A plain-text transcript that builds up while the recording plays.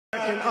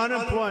American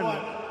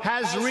unemployment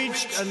has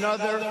reached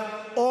another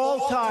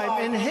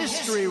all-time in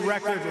history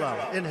record low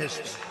in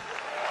history.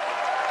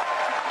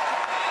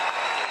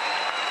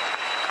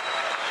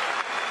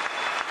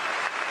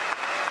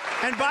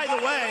 And by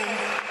the way,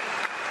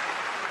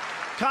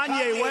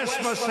 Kanye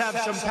West must have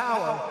some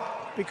power,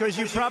 because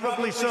you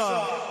probably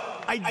saw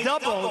I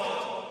doubled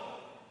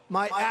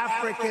my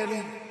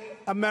African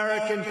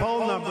American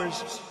poll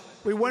numbers.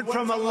 We went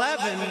from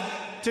 11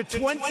 to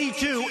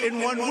 22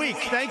 in 1 week.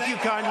 Thank you,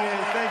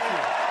 Kanye. Thank you.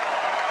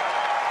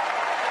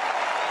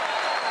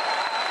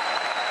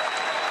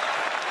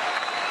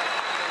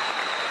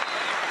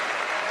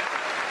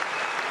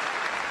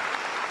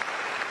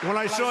 When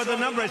I saw the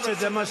number, I said,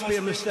 there must be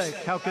a mistake.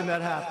 How can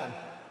that happen?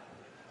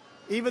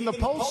 Even the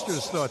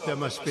pollsters thought there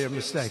must be a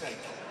mistake.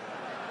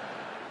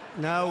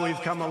 Now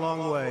we've come a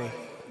long way.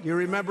 You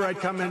remember I'd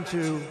come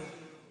into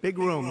big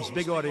rooms,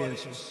 big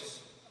audiences,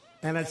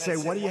 and I'd say,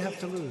 what do you have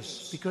to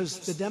lose? Because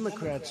the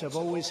Democrats have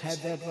always had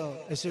that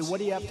vote. I say, what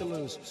do you have to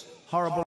lose? Horrible.